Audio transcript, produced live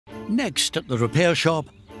Next at the repair shop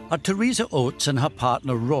are Teresa Oates and her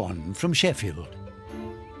partner Ron from Sheffield.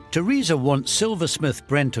 Teresa wants silversmith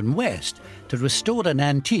Brenton West to restore an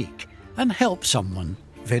antique and help someone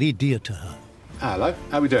very dear to her. Hello,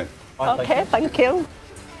 how are we doing? OK, thank you.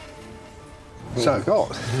 What's that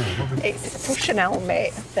got? It's a Prussian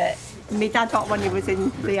helmet that my dad got when he was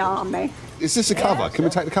in the army. Is this a cover? Can we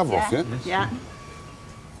take the cover off, yeah? Yeah.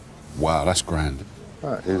 Wow, that's grand.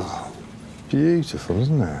 That is beautiful,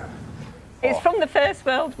 isn't it? It's from the First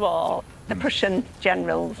World War. The Prussian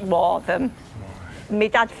generals wore them. My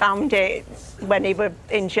dad found it when he was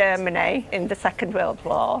in Germany in the Second World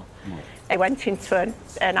War. He went into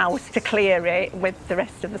an house to clear it with the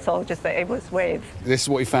rest of the soldiers that he was with. This is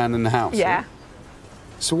what he found in the house? Yeah.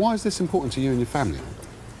 So why is this important to you and your family?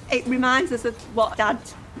 It reminds us of what Dad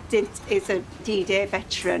did as a D-Day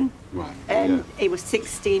veteran. Right. And he was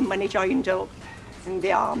 16 when he joined up in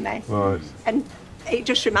the army. Right. And it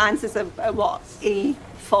just reminds us of what he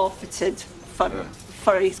forfeited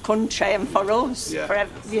for his country and for us. Yeah. For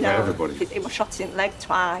everybody. He was shot in the leg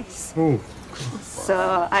twice. Oh.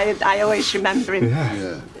 So I always remember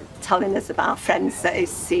him telling us about friends that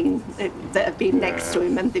he's seen that have been next to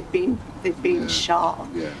him and they've been shot.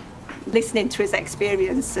 Yeah. Listening to his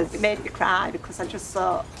experiences, it made me cry because I just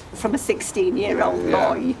thought, from a 16-year-old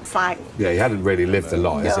boy, it's like... Yeah, he hadn't really lived a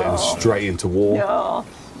life, is it? And straight into war.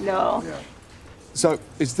 No. Yeah. So,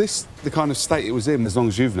 is this the kind of state it was in as long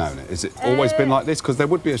as you've known it? Has it always been like this? Because there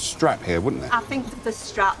would be a strap here, wouldn't there? I think the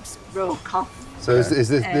straps broke off. So is this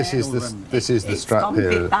the strap here?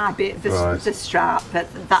 Bit by bit, the strap, but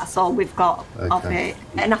that's all we've got of it.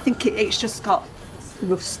 And I think it's just got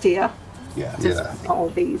rustier. Yeah. All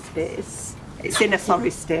these bits. It's in a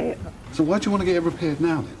sorry state. So why do you want to get it repaired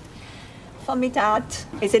now then? For my dad,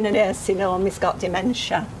 he's in a nursing home, he's got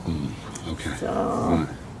dementia. OK. So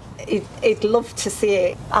he'd love to see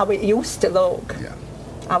it how it used to look. Yeah.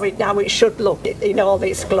 How it should look in all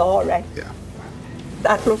its glory. Yeah.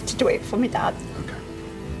 I'd love to do it for my dad. OK.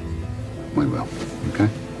 We will. OK.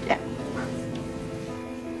 Yeah.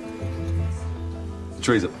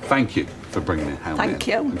 Teresa, thank you for bringing it home. Thank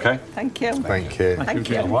you. OK? Thank you. Thank you. Thank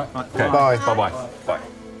you. All right. Okay. Bye. Bye-bye. Bye.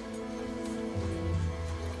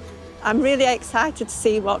 I'm really excited to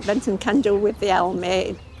see what Brenton can do with the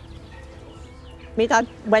helmet. My dad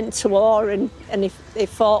went to war and he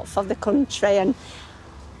fought for the country, and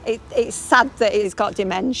it's sad that he's got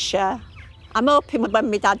dementia. I'm hoping when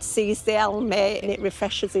my dad sees the helmet, it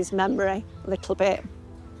refreshes his memory a little bit.